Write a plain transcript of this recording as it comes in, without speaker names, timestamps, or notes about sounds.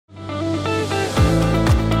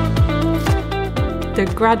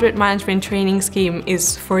The Graduate Management Training Scheme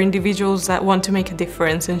is for individuals that want to make a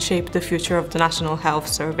difference and shape the future of the National Health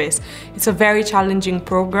Service. It's a very challenging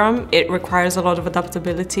program. It requires a lot of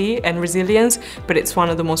adaptability and resilience, but it's one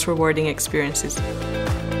of the most rewarding experiences.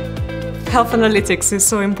 Health analytics is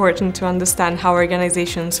so important to understand how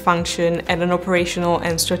organizations function at an operational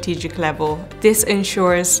and strategic level. This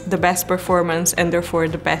ensures the best performance and therefore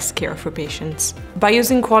the best care for patients. By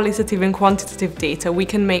using qualitative and quantitative data, we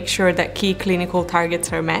can make sure that key clinical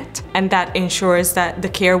targets are met, and that ensures that the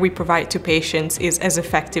care we provide to patients is as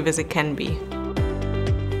effective as it can be.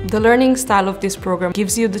 The learning style of this program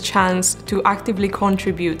gives you the chance to actively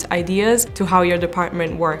contribute ideas to how your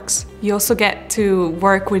department works. You also get to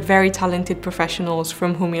work with very talented professionals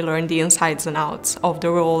from whom you learn the insides and outs of the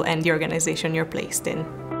role and the organization you're placed in.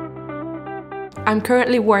 I'm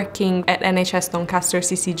currently working at NHS Doncaster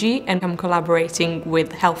CCG and I'm collaborating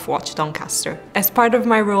with HealthWatch Doncaster. As part of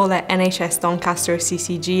my role at NHS Doncaster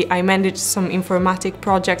CCG, I manage some informatic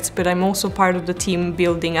projects, but I'm also part of the team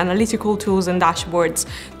building analytical tools and dashboards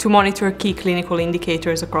to monitor key clinical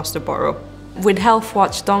indicators across the borough. With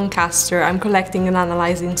HealthWatch Doncaster, I'm collecting and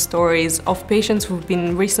analysing stories of patients who've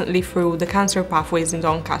been recently through the cancer pathways in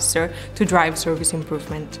Doncaster to drive service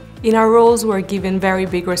improvement. In our roles, we're given very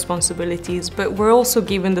big responsibilities, but we're also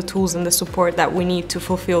given the tools and the support that we need to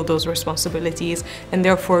fulfill those responsibilities and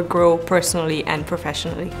therefore grow personally and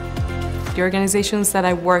professionally. The organizations that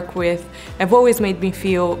I work with have always made me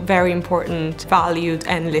feel very important, valued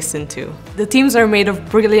and listened to. The teams are made of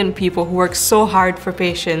brilliant people who work so hard for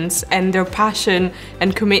patients, and their passion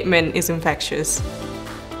and commitment is infectious.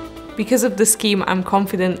 Because of the scheme, I'm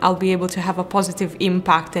confident I'll be able to have a positive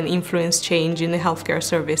impact and influence change in the healthcare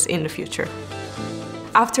service in the future.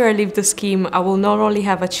 After I leave the scheme, I will not only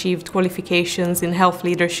have achieved qualifications in health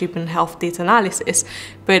leadership and health data analysis,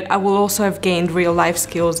 but I will also have gained real-life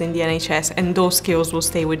skills in the NHS, and those skills will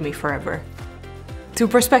stay with me forever. To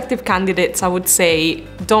prospective candidates, I would say,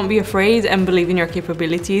 don't be afraid and believe in your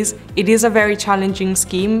capabilities. It is a very challenging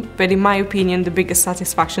scheme, but in my opinion, the biggest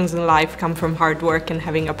satisfactions in life come from hard work and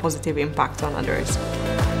having a positive impact on others.